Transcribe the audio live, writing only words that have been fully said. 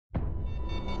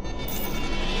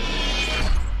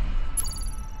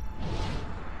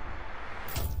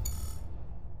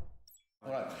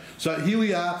So here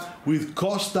we are with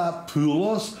Kostas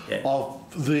Poulos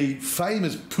of the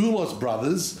famous Poulos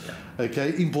brothers,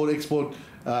 okay, import-export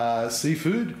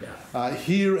seafood,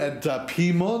 here at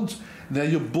Piedmont. Now,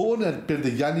 you're born at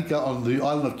Dionysis on the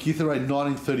island of Kythera in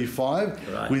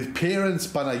 1935 with parents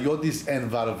Panayotis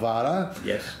and Varvara.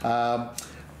 Yes.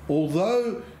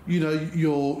 Although, you know,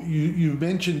 you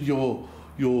mentioned your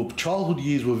childhood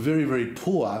years were very, very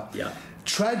poor,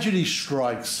 tragedy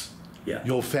strikes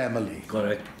your family.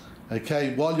 Correct.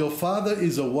 Okay, while your father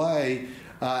is away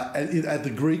at the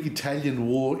Greek-Italian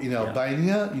War in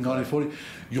Albania in 1940,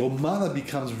 your mother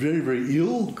becomes very, very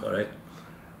ill. Correct.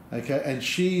 Okay, and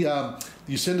she,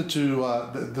 you send her to,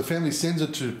 the family sends her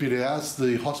to Piraeus,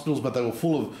 the hospitals, but they were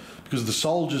full of, because of the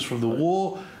soldiers from the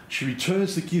war. She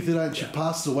returns to Kythera and she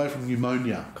passes away from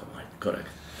pneumonia. Correct.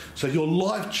 So your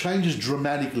life changes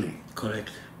dramatically. Correct.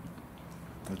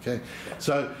 Okay,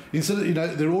 so instead of, you know,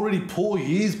 they're already poor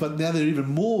years, but now they're even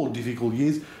more difficult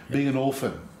years being an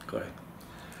orphan. Correct.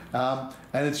 And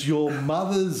it's your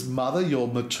mother's mother, your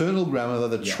maternal grandmother,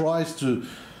 that tries to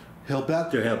help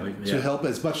out. To help To help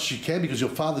as much as she can because your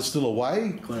father's still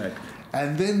away. Correct.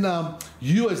 And then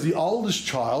you, as the oldest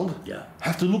child,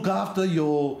 have to look after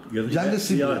your younger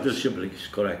siblings. Your other siblings,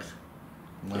 correct.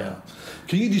 Wow. Yeah.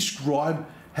 Can you describe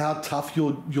how tough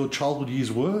your childhood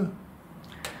years were?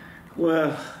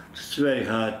 Well, it's very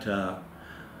hard,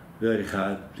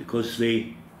 because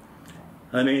you're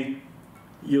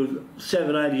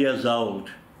 7, 8 years old.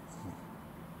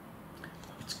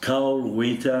 It's cold,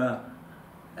 winter,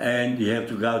 and you have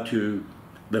to go to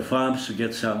the farms to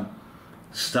get some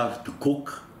stuff to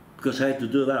cook, because I had to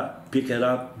do that, pick it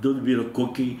up, do a bit of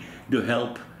cooking, do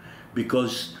help,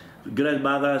 because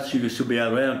grandmother, she used to be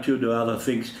around to do other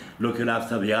things, looking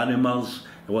after the animals,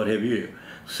 and what have you.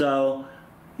 So,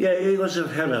 yeah, it was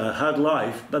had a hard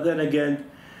life, but then again,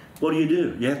 what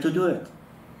do? You have to do it.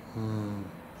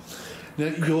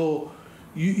 Now,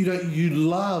 you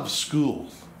love school,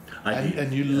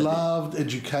 and you loved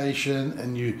education,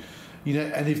 and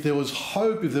and if there was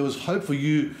hope for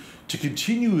you to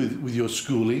continue with your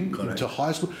schooling into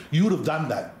high school, you would have done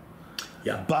that.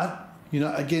 Yeah. But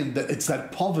again, it's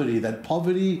that poverty,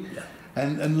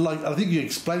 and like I think you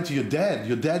explained to your dad.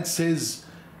 Your dad says,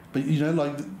 but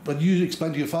you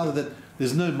explained to your father that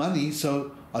there's no money,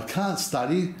 so I can't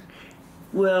study.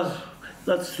 Well,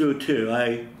 that's true too.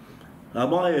 I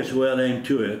as well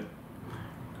into it.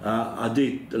 I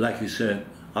did, like you said,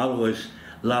 I always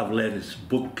loved letters,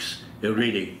 books, and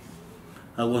reading.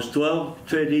 I was 12,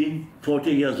 13,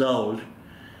 14 years old,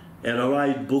 and I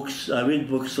read books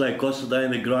like Kosta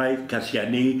the Great,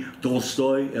 Kassiani,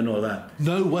 Tolstoy, and all that.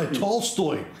 No way,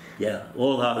 Tolstoy? Yeah,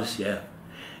 all those, yeah.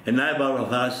 A neighbor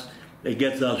of us, they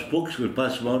get those books, we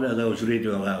pass them on, and I was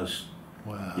reading all those.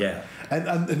 Wow. Yeah.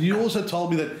 And you also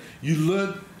told me that you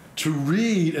learned to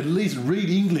read, at least read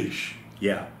English.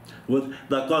 Yeah. Well,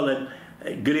 they call it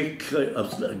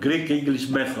Greek-English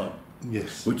method.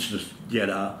 Yes. Which is,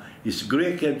 is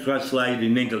Greek and translated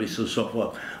in English and so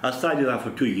forth. I studied that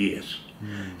for 2 years.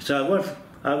 So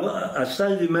I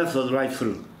studied the method right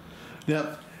through.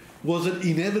 Now, was it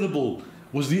inevitable?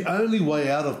 Was the only way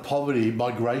out of poverty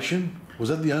migration? Was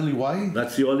that the only way?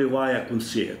 That's the only way I could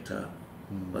see it,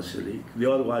 Vasili. The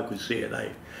only way I could see it.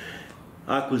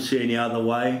 I couldn't see any other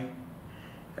way.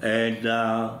 And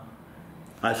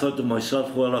I thought to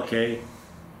myself, well, okay,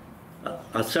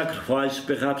 I'll sacrifice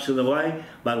perhaps in a way,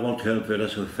 but I want to help the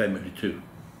rest of the family too.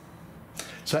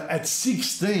 So at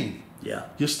 16,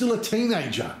 you're still a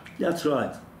teenager. That's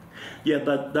right. Yeah,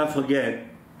 but don't forget,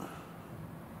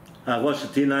 I was a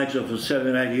teenager for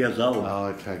 7, 8 years old. Oh,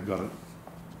 okay, got it.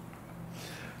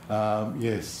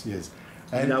 Yes.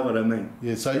 And you know what I mean?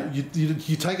 Yeah, so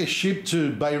you take a ship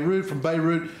to Beirut, from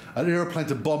Beirut, an aeroplane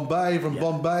to Bombay, from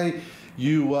Bombay,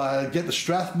 you get to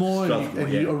Strathmore,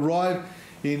 and you arrive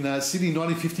in Sydney in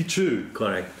 1952.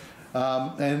 Correct.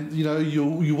 And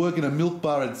you work in a milk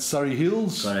bar at Surrey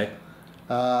Hills. Correct.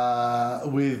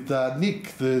 With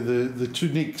Nick, the two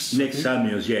Nicks. Nick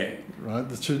Samuels, Right,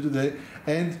 the two there.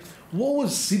 And what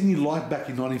was Sydney like back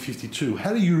in 1952?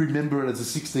 How do you remember it as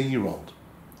a 16-year-old?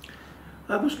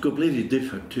 I was completely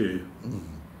different too.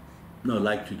 Not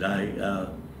like today.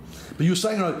 But you were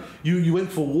saying, you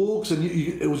went for walks and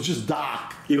it was just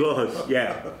dark. It was,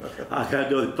 yeah. I can't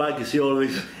do the park, you see all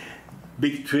these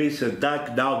big trees and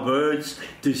dark, now birds,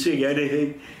 to see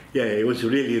anything. Yeah, it was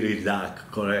really, really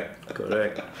dark. Correct.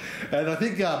 And I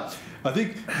think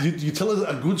you tell us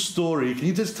a good story. Can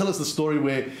you just tell us the story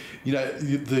where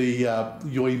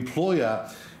your employer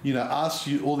asked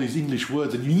you all these English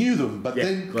words and you knew them, but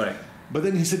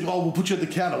then he said, "Oh, we'll put you at the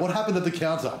counter." What happened at the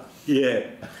counter? Yeah.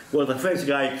 Well, the first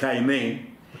guy came in.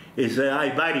 He said,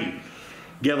 "Hey, buddy,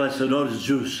 give us an orange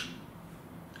juice."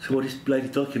 So what is this bloody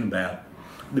talking about?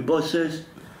 The boss says,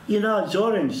 "You know, it's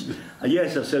orange."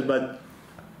 Yes, I said, but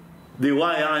the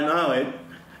way I know it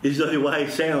is not the way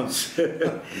it sounds.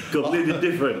 Completely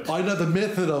different. I know the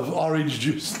method of orange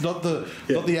juice, not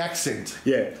the accent.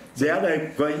 Yeah. The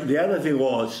other thing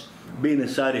was, being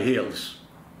inside the hills,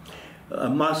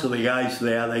 most of the guys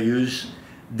there, they use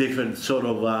different sort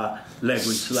of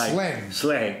language, like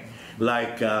slang,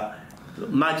 like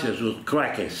matches was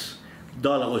crackers,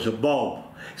 dollar was a bulb,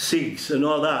 cigs and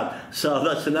all that. So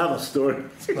that's another story.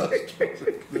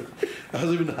 That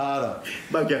was even harder.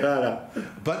 Much harder.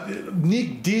 But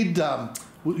Nick did,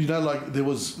 you know, like there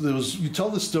was. You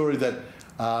told the story that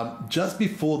just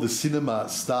before the cinema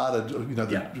started, you know,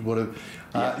 whatever,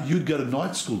 you'd go to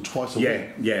night school twice a week.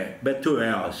 Yeah, about 2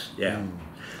 hours. Yeah,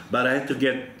 but I had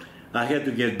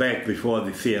to get back before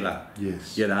the theatre.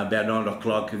 Yes. You know, about 9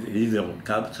 o'clock, either would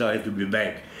come, so I had to be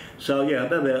back. So yeah,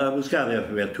 I was going there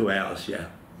for about 2 hours. Yeah,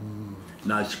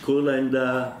 night school and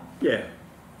yeah.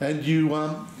 And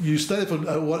you stayed there for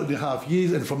 1.5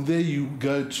 years, and from there you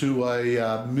go to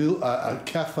a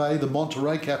cafe, the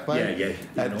Monterey Cafe,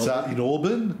 in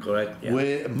Auburn. Correct. Yeah.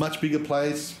 Where much bigger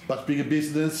place, much bigger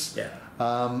business. Yeah.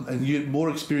 And you had more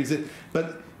experience there.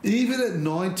 But even at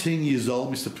 19 years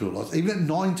old, Mr. Poulos, even at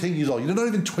 19 years old, you're not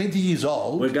even 20 years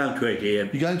old. We're going 20. Yeah.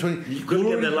 You're going 20. You couldn't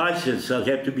get the license, so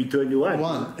you have to be 21.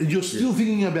 And you're still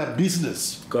thinking about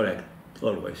business. Correct.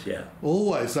 Always, yeah.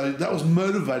 Always. So that was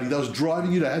motivating. That was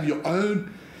driving you to have your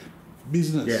own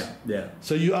business. Yeah.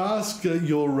 So you ask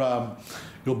your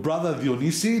brother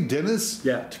Dionysis, Dennis,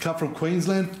 to come from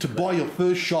Queensland to buy your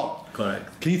first shop.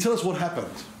 Correct. Can you tell us what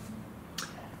happened?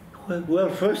 Well,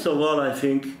 first of all, I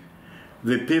think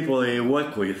the people they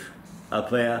work with up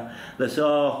there, they say,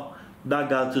 "Oh,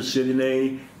 back out to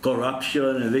Sydney,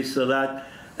 corruption and this or that,"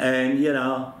 and you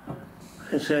know,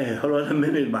 I say, "Hold on a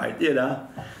minute, mate," you know.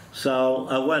 So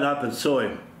I went up and saw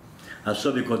him. I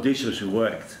saw the conditions he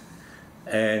worked.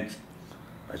 And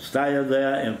I stayed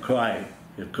there and cried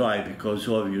because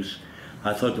obvious.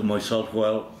 I thought to myself,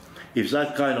 well, if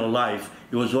that kind of life,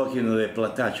 he was working in the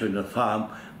plantation in the farm,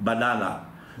 banana.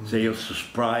 So he used to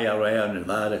spray around and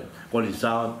that and on his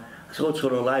own. I said, what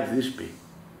sort of life this be?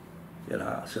 You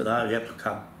know, I said, "Now you have to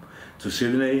come to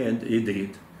Sydney," and he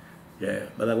did. Yeah,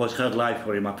 but that was hard life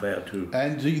for him up there too.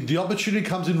 And the opportunity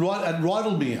comes in at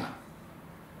Rydalmere.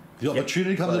 The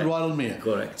opportunity comes at Rydalmere.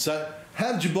 Correct. So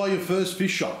how did you buy your first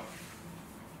fish shop?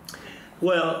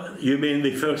 Well, you mean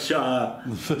the first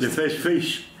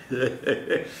fish?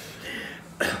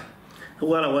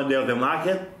 Well, I went down to the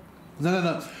market.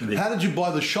 No. How did you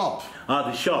buy the shop?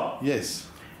 The shop? Yes.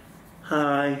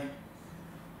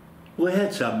 We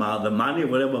had some the money,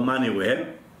 whatever money we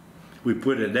had. We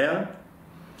put it down.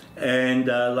 And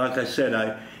like I said,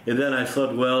 and then I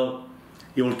thought, well,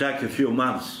 it will take a few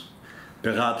months.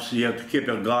 Perhaps you have to keep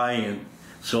it going and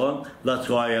so on. That's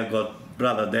why I got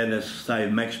Brother Dennis stay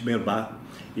in Max Milbar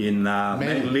in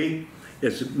Manly.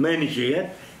 As manager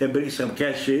here, and bring some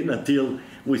cash in until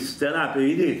we stand up.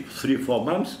 He did 3-4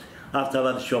 months. After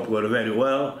that, the shop went very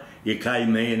well. He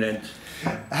came in and...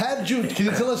 Can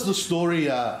you tell us the story,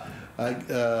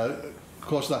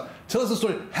 Kosta? Tell us the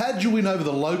story. How did you win over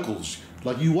the locals?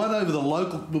 Like you won over the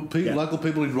local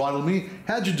people in Rydalmere.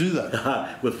 How'd you do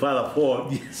that? With Father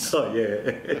Ford. Yes. Oh,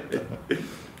 yeah.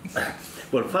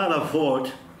 Well, Father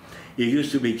Ford, he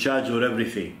used to be in charge of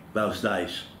everything those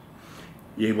days.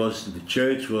 The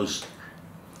church was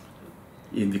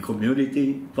in the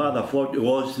community. Father Ford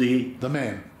was the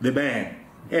man. The man.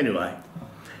 Anyway,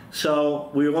 so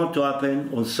we want to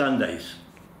open on Sundays.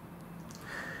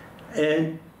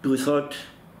 And we thought,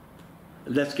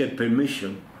 let's get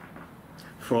permission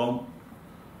from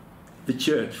the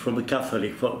church, from the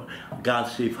Catholic, for God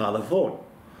see Father Ford.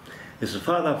 He said,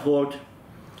 "Father Ford,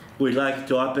 we'd like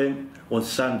to open on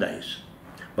Sundays,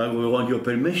 but we want your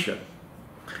permission."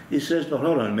 He says, "But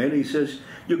hold on, man." He says,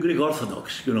 "You're Greek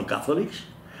Orthodox, you're not Catholics.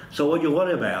 So what do you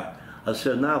worry about?" I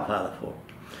said, "No, Father Ford.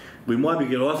 We might be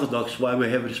Greek Orthodox while we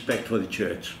have respect for the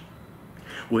church.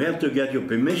 We have to get your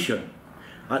permission.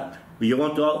 You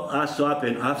want us to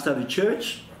open after the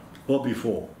church or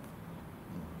before?"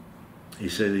 He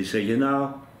said, "You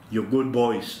know, you're good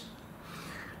boys.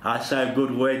 I say a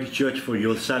good word to church for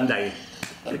you Sunday."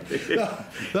 That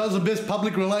was the best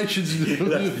public relations you did.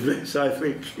 That's the best, I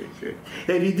think.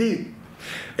 And he did.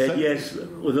 And so, yes,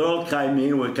 they all came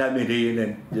in, we came in,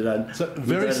 and you know. So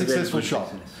very successful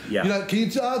shop. Yeah. You know, can you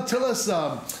tell us,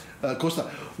 Kosta,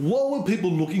 what were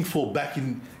people looking for back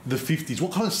in the 50s?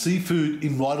 What kind of seafood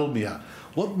in Rydalmere?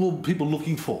 What were people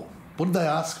looking for? What did they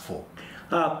ask for?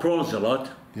 Prawns a lot.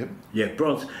 Yep. Yeah,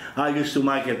 prawns. I used to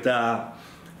make it a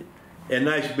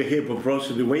nice big heap of prawns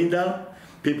in the window.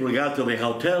 People go to the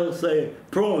hotel, say,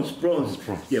 prawns, prawns.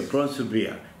 Yeah, prawns and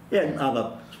beer. Yeah, and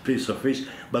other piece of fish.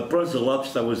 But prawns and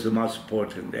lobster was the most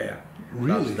important there.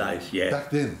 Really? Those days, yeah.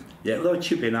 Back then? Yeah, they were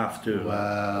cheap enough too.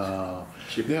 Wow.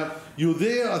 Now, you were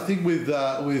there, I think, with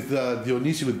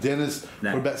Dionysis, with Dennis,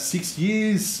 for about 6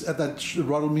 years at that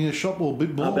Rydalmere shop, or a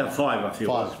bit more? About 5, I think.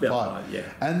 Five. About 5, yeah.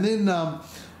 And then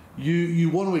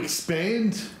you want to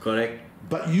expand. Correct.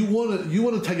 But you want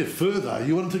to take it further.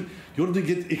 You want to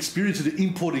get experience of the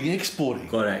importing, exporting.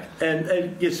 Correct.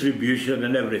 And distribution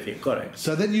and everything. Correct.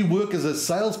 So then you work as a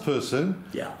salesperson.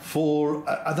 Yeah. For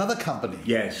another company.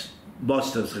 Yes.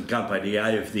 Boston's a company,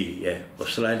 IFD, yeah,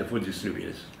 Australian Food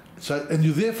Distributors. So, and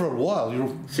you're there for a while.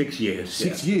 You're 6 years.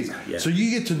 6 years. Yeah. So you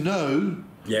get to know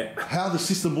yeah. how the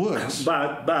system works.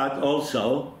 But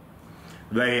also,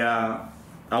 I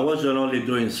wasn't only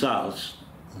doing sales.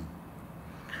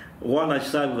 When I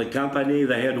started the company,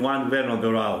 they had one van on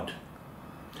the road.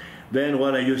 Then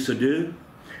what I used to do,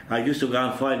 I used to go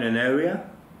and find an area,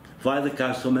 find the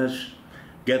customers,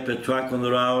 get the truck on the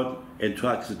road, and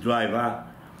truck the driver,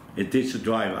 and teach the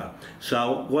driver.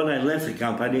 So when I left the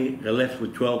company, I left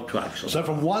with 12 trucks. So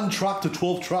from one truck to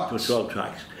 12 trucks? To 12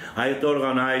 trucks. I had to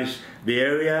organize the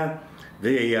area,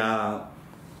 the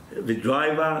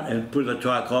driver, and put the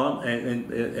truck on,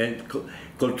 and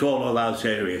control all those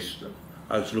areas.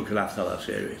 I was looking after those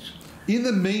areas. In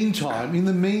the meantime, in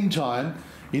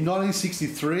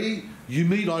 1963, you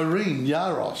meet Irene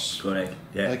Liaros. Correct.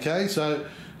 Yeah. Okay, so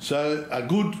a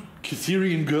good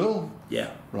Kytherian girl.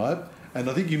 Yeah. Right, and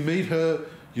I think you meet her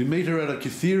at a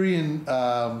Kytherian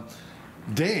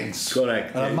dance.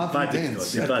 Correct. At a monthly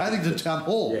dance at Paddington Town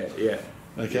Hall. Yeah. Yeah.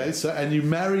 Okay, yeah. So and you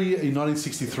marry in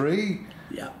 1963.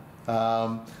 Yeah.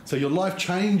 So your life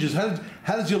changes. How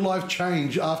does your life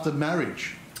change after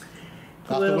marriage?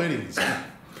 After weddings?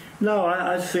 No,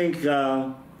 I think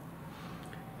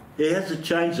it has to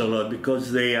change a lot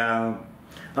because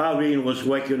Irene was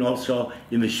working also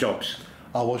in the shops.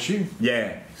 Oh, was she?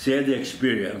 Yeah, she had the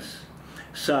experience.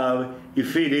 So he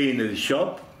fit in the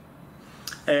shop,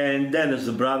 and then as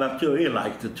the brother too, he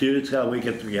liked it too. It's how we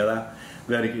get together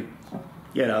very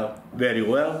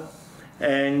well.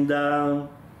 And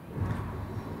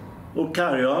we'll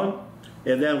carry on.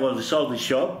 And then when we sold the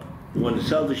shop, we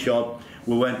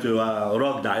went to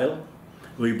Rockdale.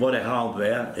 We bought a home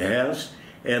there, a house,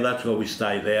 and that's where we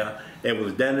stayed there. And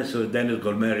with Dennis, Dennis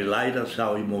got married later,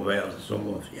 so we moved out and so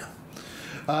forth, yeah.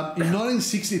 In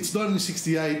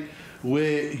 1968,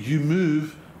 where you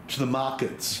move to the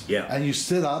markets, yeah, and you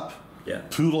set up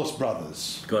Poulos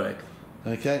Brothers. Correct.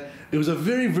 Okay, it was a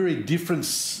very, very different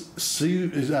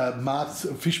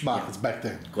fish markets back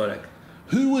then. Correct.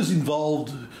 Who was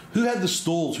involved? Who had the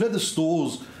stalls? Who had the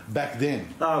stores back then?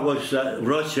 It was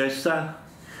Rochester,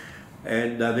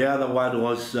 and the other one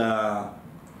was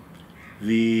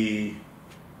the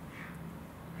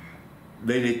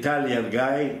Italian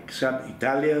guy, some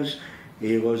Italians.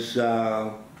 He was,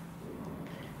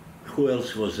 who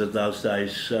else was it those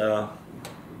days? There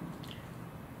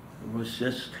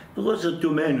wasn't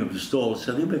too many of the stalls,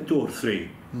 I think about 2 or 3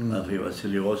 of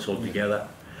Vasili was all together.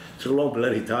 It's a long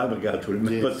bloody time ago to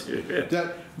remember. Yes.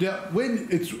 Now, when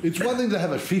it's one thing to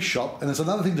have a fish shop, and it's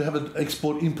another thing to have an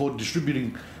export-import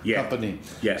distributing company.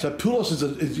 Yeah. So Poulos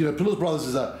Poulos Brothers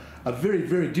is a very,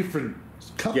 very different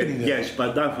company. Yes,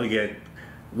 but don't forget,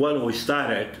 when we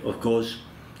started, of course,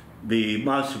 the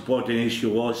most important issue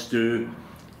was to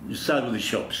start with the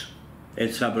shops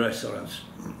and some restaurants.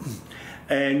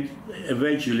 And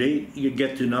eventually, you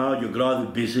get to know, you grow the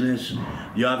business,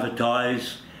 you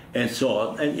advertise, and so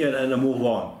on, and move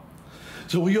on.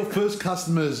 So were your first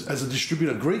customers as a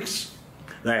distributor Greeks?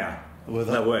 They are. Were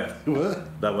they? They were.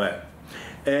 They were.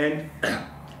 And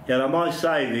I might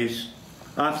say this,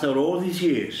 after all these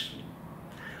years,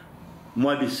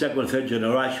 maybe second, third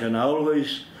generation, I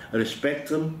always respect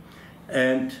them,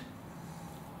 and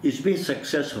it's been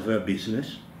successful for our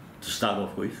business to start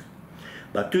off with.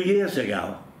 But 2 years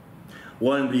ago,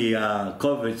 when the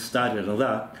COVID started and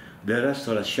that, the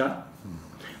restaurants shut,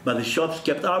 but the shops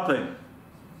kept open.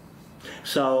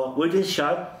 So we did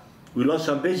shut, we lost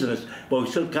some business, but we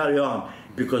still carry on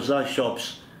because those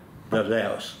shops, they're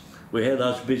theirs. We had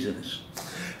those business.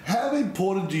 How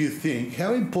important do you think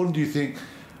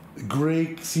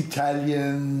Greeks,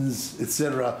 Italians,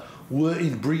 etc., were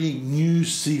in bringing new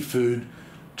seafood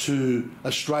to the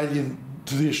Australian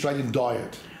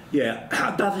diet? Yeah,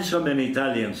 not so many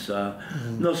Italians,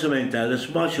 not so many Italians,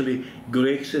 mostly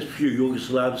Greeks, a few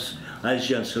Yugoslavs,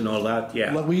 Asians and all that,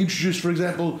 yeah. Like we introduced, for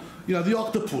example, the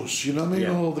octopus,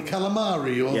 or the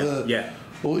calamari, or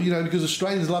or because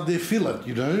Australians love their fillet,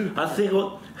 I think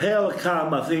how it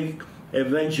come, I think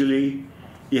eventually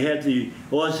you had the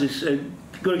Aussies and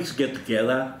Greeks get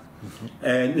together,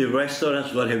 and the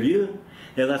restaurants, what have you,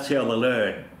 and that's how they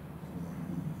learn.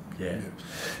 Yeah.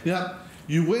 Now,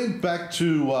 you went back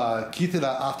to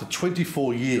Kythera after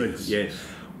 24 years. Yes.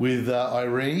 With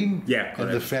Irene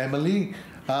and the family.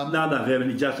 No,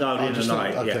 family, just Irene and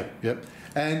I. Okay, yep.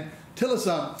 And tell us,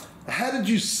 how did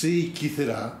you see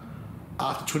Kythera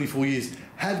after 24 years?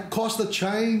 Had Kosta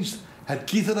changed? Had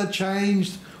Kythera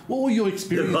changed? What were your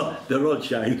experiences? They're all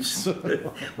changed.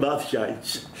 Both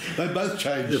changed. They both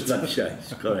changed. They both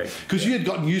changed, correct. Because you had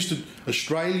gotten used to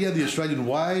Australia, the Australian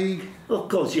way. Of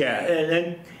course, yeah.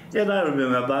 And I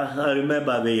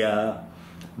remember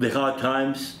the hard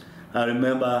times. I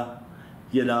remember,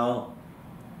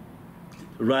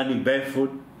 running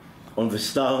barefoot on the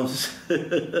stones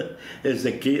as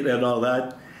a kid and all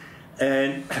that.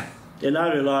 And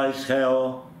I realized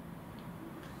how,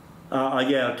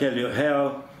 I'll tell you,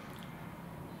 how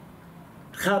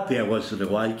happy I was in a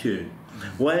way too.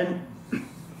 When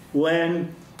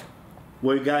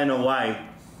we're going away,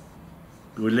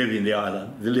 we live in the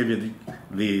island, we live in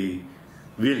the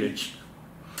village,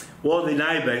 all the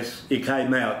neighbours, he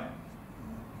came out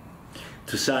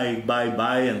to say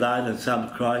bye-bye and that, and some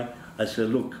cry. I said,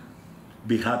 look,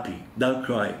 be happy, don't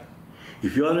cry.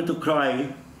 If you wanted to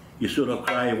cry, you should have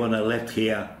cried when I left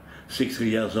here, 60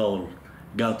 years old,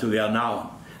 gone to the unknown.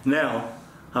 Now,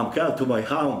 I'm going to my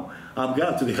home, I'm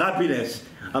going to the happiness,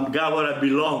 I'm going where I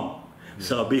belong.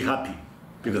 So be happy,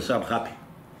 because I'm happy.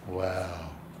 Wow.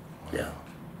 Yeah.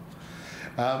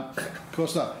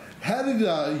 Kosta, how did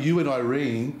you and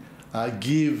Irene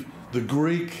give the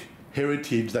Greek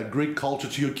heritage, that Greek culture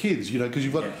to your kids? Because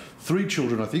you've got 3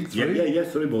 children, I think. 3? Yeah,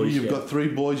 3 boys. You've got 3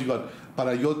 boys. You've got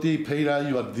Panagiotis, Peter.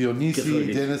 You've got Dionysis,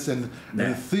 Dennis, and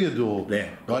Theodore. Yeah.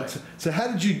 Right. So how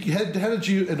did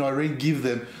you and Irene give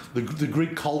them the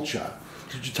Greek culture?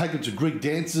 Did you take them to Greek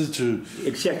dances?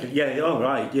 Exactly. Yeah. All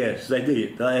right. Yes, they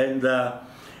did. And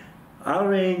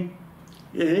Irene,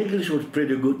 English was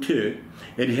pretty good too.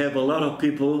 And you have a lot of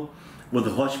people with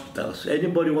the hospitals.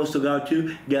 Anybody wants to go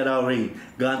to, get Irene,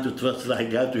 go to translate,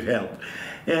 go to help.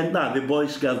 And the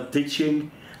boys got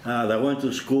teaching, they went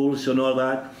to schools and all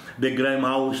that. The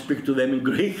grandma would speak to them in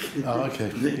Greek. Oh,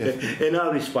 okay. Yeah. And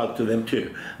I spoke to them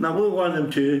too. Now we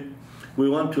want to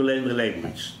learn the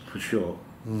language, for sure.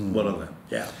 One of them,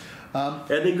 yeah.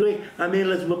 And the Greek,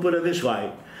 let's put it this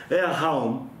way. At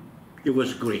home, it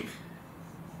was Greek.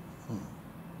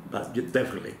 But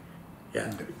definitely,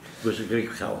 yeah, it was a Greek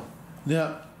home.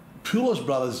 Now, Poulos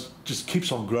Brothers just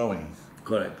keeps on growing.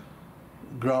 Correct.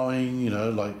 Growing, you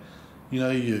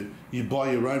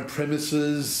buy your own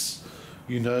premises,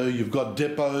 you've got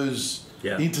depots,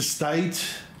 interstate.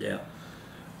 Yeah.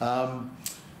 Now,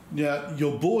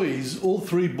 your boys, all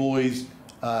 3 boys,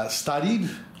 studied.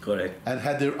 Correct. And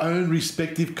had their own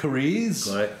respective careers.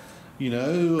 Correct.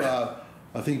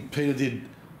 I think Peter did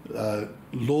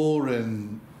law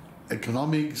and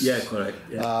economics. Yeah, correct.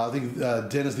 Yeah. I think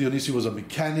Dennis Dionysis was a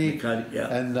mechanic.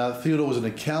 And Theodore was an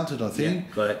accountant, I think.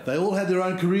 Yeah, correct. They all had their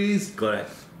own careers.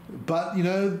 Correct. But,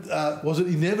 was it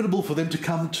inevitable for them to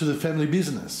come to the family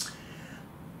business?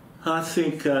 I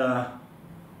think,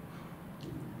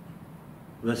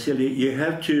 Vasili, you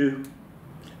have to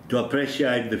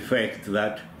appreciate the fact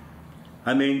that,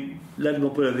 let me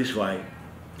put it this way,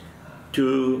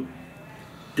 to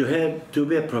be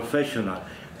a professional,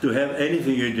 to have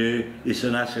anything you do is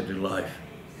an asset in life,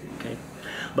 okay?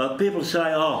 But people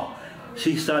say, oh,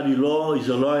 he studied law, he's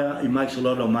a lawyer, he makes a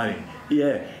lot of money.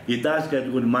 Yeah, he does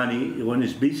get good money when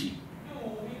he's busy.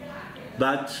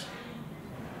 But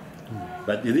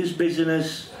in this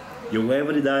business, you work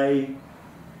every day,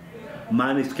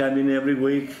 money's coming every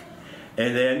week,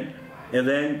 and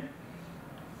then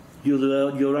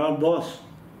you're your own boss.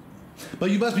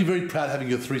 But you must be very proud having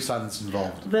your 3 sons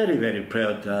involved. Very, very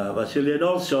proud, Vasili. And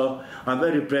also, I'm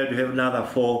very proud to have another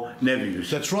 4 nephews.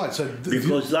 That's right. So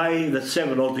because they're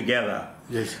 7 altogether.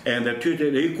 Yes. And they're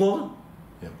treated equal.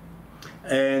 Yep.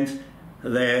 And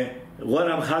what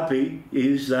I'm happy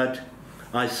is that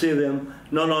I see them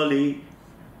not only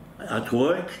at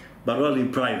work, but also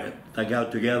in private. They go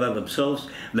together themselves,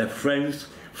 they're friends,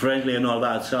 friendly and all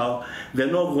that. So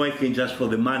they're not working just for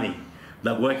the money.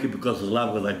 They're working because they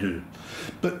love what they do.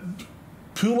 But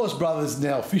Poulos Brothers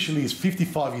now officially is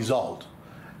 55 years old.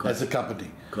 Correct. As a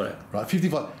company. Correct. Right,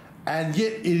 55. And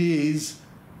yet it is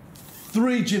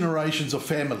 3 generations of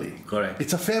family. Correct.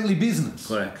 It's a family business.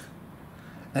 Correct.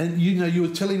 And you were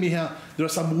telling me how there are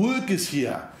some workers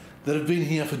here that have been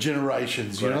here for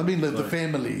generations. You know what I mean? The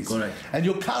families. Correct. And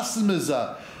your customers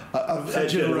are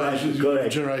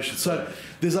generation. So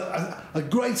there's a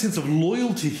great sense of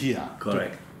loyalty here.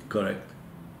 Correct.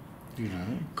 You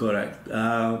know. Correct.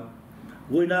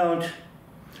 We don't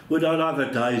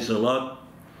advertise a lot,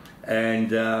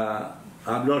 and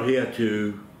I'm not here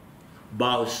to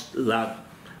boast that,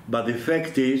 but the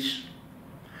fact is,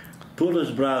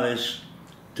 Poulos Brothers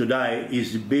today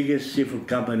is the biggest seafood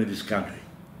company in this country.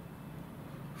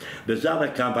 There's other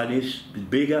companies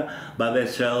bigger, but they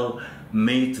sell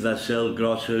meat, they sell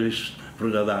groceries,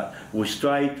 fruit like that. We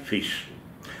straight fish.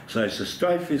 So it's a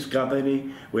straight fish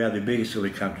company. We are the biggest in the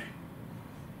country.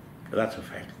 That's a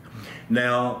fact.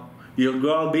 Now, you'll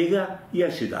grow bigger?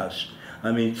 Yes, it does.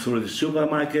 I mean, through the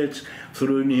supermarkets,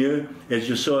 through new, as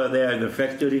you saw there in the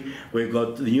factory, we've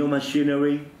got the new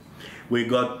machinery, we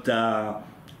got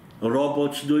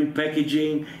robots doing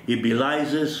packaging,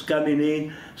 ebilizers coming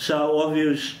in. So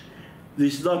obvious,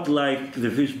 it's not like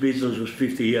the fish business was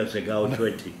 50 years ago,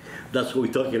 20. That's what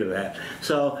we're talking about.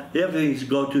 So everything's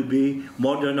got to be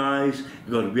modernized,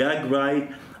 got to be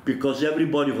upgraded, because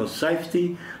everybody was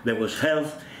safety, there was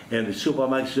health, and the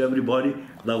supermarkets, everybody,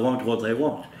 they want what they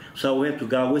want. So we have to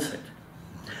go with it.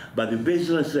 But the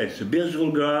business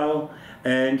will grow,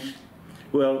 and,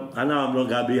 well, I know I'm not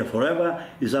going to be here forever.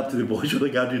 It's up to the boys what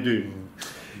they're going to do.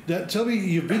 Now, tell me,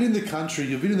 you've been in the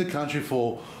country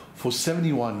for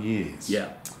 71 years.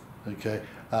 Yeah. Okay.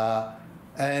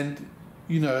 And,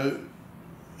 you know,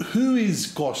 who is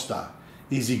Kosta?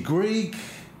 Is he Greek?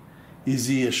 Is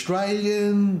he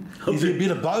Australian? Is he a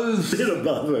bit of both? A bit of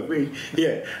both, I mean,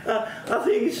 yeah. I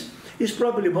think it's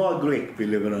probably more Greek,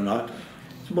 believe it or not.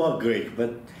 It's more Greek,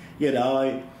 but, you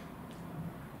know,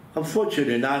 I'm fortunate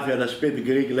enough that I speak the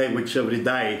Greek language every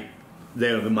day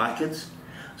there in the markets.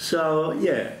 So,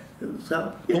 yeah.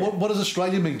 So, yeah. Well, what does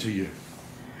Australia mean to you?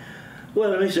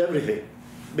 Well, it means everything.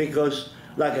 Because,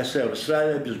 like I said,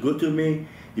 Australia is good to me,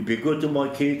 it'd be good to my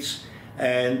kids,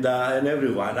 and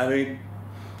everyone. I mean,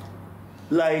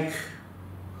 like,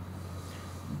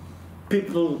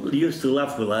 people used to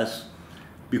laugh with us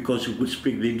because we could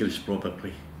speak the English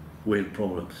properly. We had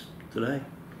problems. Today,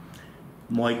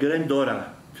 my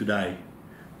granddaughter today,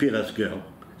 Peter's girl,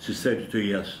 she's 32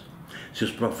 years.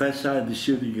 She's professor at the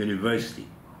Sydney University.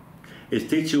 Is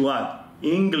teaching what?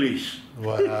 English.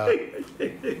 Wow.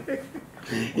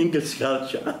 English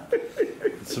culture.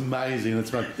 It's amazing.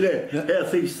 That's right. Yeah, how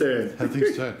things turn. How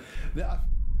things turn. Now,